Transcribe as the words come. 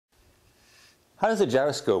How does a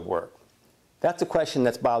gyroscope work? That's a question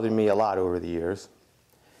that's bothered me a lot over the years.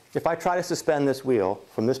 If I try to suspend this wheel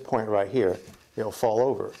from this point right here, it'll fall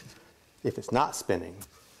over if it's not spinning.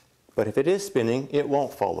 But if it is spinning, it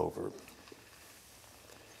won't fall over.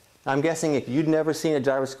 I'm guessing if you'd never seen a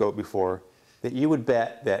gyroscope before, that you would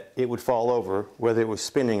bet that it would fall over whether it was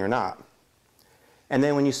spinning or not. And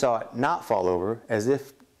then when you saw it not fall over, as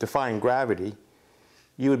if defying gravity,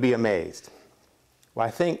 you would be amazed. Well, I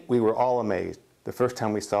think we were all amazed the first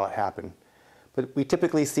time we saw it happen. But we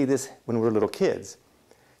typically see this when we're little kids.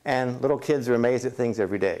 And little kids are amazed at things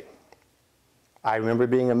every day. I remember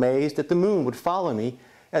being amazed that the moon would follow me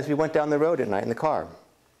as we went down the road at night in the car.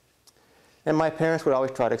 And my parents would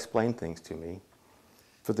always try to explain things to me.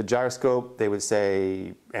 For the gyroscope, they would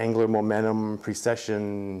say, angular momentum,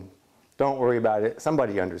 precession, don't worry about it,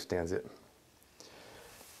 somebody understands it.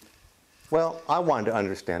 Well, I wanted to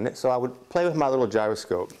understand it, so I would play with my little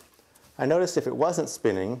gyroscope. I noticed if it wasn't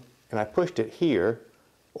spinning, and I pushed it here,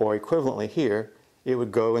 or equivalently here, it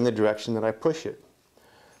would go in the direction that I push it.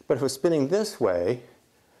 But if it was spinning this way,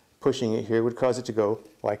 pushing it here would cause it to go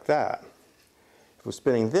like that. If it was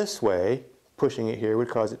spinning this way, pushing it here would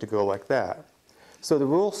cause it to go like that. So the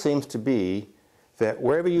rule seems to be that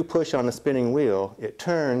wherever you push on a spinning wheel, it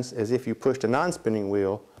turns as if you pushed a non-spinning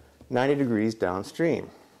wheel 90 degrees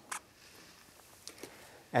downstream.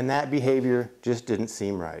 And that behavior just didn't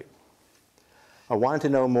seem right. I wanted to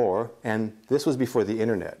know more, and this was before the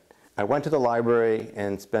internet. I went to the library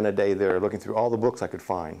and spent a day there looking through all the books I could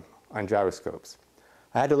find on gyroscopes.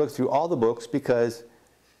 I had to look through all the books because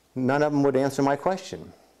none of them would answer my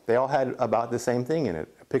question. They all had about the same thing in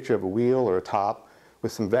it, a picture of a wheel or a top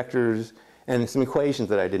with some vectors and some equations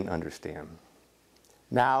that I didn't understand.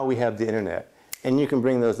 Now we have the internet, and you can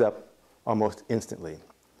bring those up almost instantly.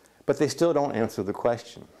 But they still don't answer the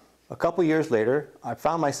question. A couple years later, I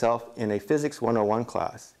found myself in a Physics 101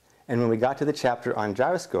 class, and when we got to the chapter on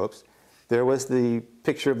gyroscopes, there was the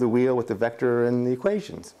picture of the wheel with the vector and the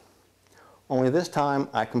equations. Only this time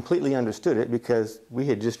I completely understood it because we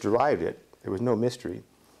had just derived it. There was no mystery.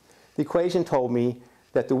 The equation told me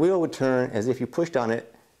that the wheel would turn as if you pushed on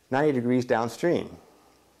it 90 degrees downstream.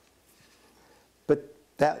 But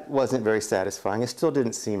that wasn't very satisfying. It still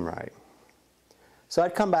didn't seem right. So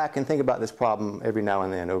I'd come back and think about this problem every now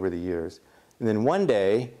and then over the years. And then one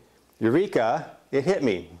day, eureka, it hit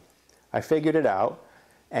me. I figured it out,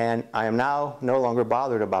 and I am now no longer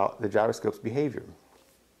bothered about the gyroscope's behavior.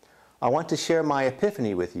 I want to share my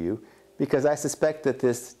epiphany with you because I suspect that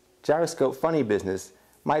this gyroscope funny business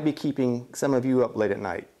might be keeping some of you up late at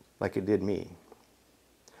night, like it did me.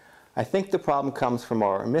 I think the problem comes from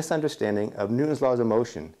our misunderstanding of Newton's laws of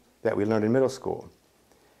motion that we learned in middle school.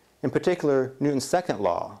 In particular, Newton's second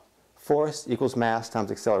law, force equals mass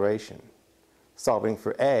times acceleration. Solving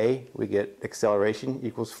for A, we get acceleration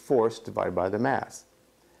equals force divided by the mass.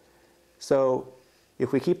 So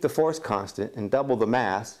if we keep the force constant and double the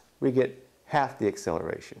mass, we get half the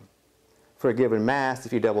acceleration. For a given mass,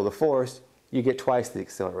 if you double the force, you get twice the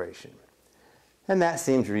acceleration. And that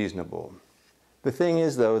seems reasonable. The thing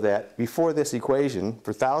is, though, that before this equation,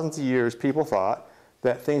 for thousands of years, people thought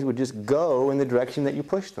that things would just go in the direction that you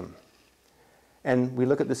push them. And we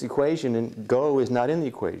look at this equation, and go is not in the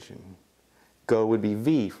equation. Go would be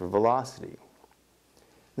v for velocity.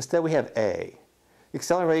 Instead, we have a.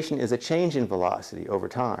 Acceleration is a change in velocity over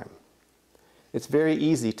time. It's very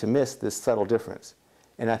easy to miss this subtle difference.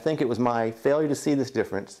 And I think it was my failure to see this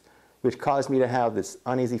difference which caused me to have this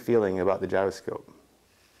uneasy feeling about the gyroscope.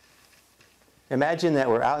 Imagine that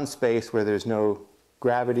we're out in space where there's no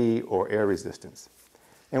gravity or air resistance.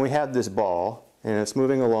 And we have this ball, and it's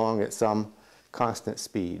moving along at some constant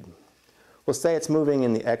speed. We'll say it's moving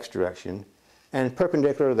in the x direction, and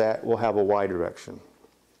perpendicular to that we'll have a y direction.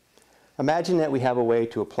 Imagine that we have a way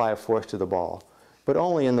to apply a force to the ball, but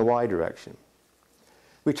only in the y direction.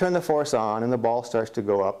 We turn the force on, and the ball starts to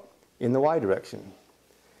go up in the y direction.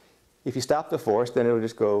 If you stop the force, then it'll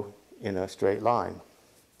just go in a straight line.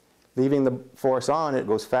 Leaving the force on, it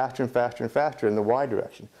goes faster and faster and faster in the y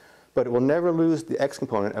direction. But it will never lose the x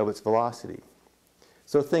component of its velocity.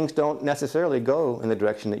 So things don't necessarily go in the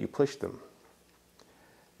direction that you push them.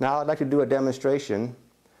 Now I'd like to do a demonstration.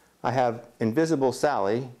 I have invisible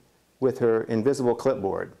Sally with her invisible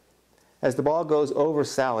clipboard. As the ball goes over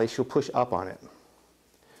Sally, she'll push up on it.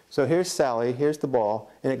 So here's Sally, here's the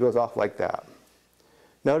ball, and it goes off like that.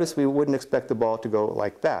 Notice we wouldn't expect the ball to go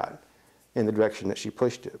like that in the direction that she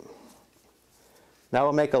pushed it. Now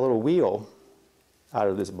we'll make a little wheel out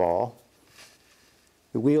of this ball.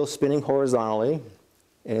 The wheel's spinning horizontally,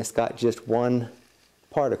 and it's got just one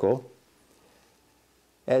particle.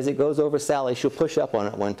 As it goes over Sally, she'll push up on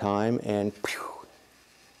it one time, and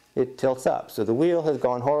it tilts up. So the wheel has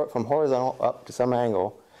gone from horizontal up to some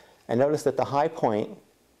angle, and notice that the high point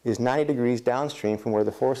is 90 degrees downstream from where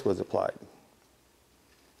the force was applied.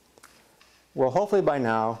 Well, hopefully by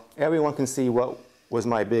now, everyone can see what was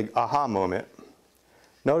my big aha moment.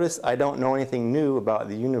 Notice I don't know anything new about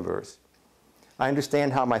the universe. I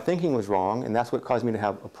understand how my thinking was wrong, and that's what caused me to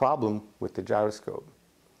have a problem with the gyroscope.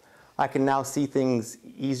 I can now see things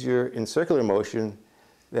easier in circular motion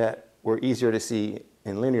that were easier to see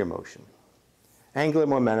in linear motion. Angular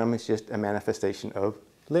momentum is just a manifestation of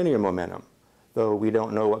linear momentum, though we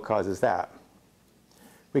don't know what causes that.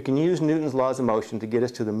 We can use Newton's laws of motion to get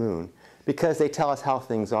us to the moon because they tell us how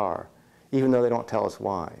things are, even though they don't tell us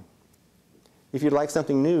why. If you'd like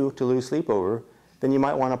something new to lose sleep over, then you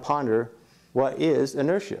might want to ponder what is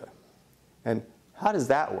inertia and how does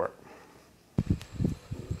that work?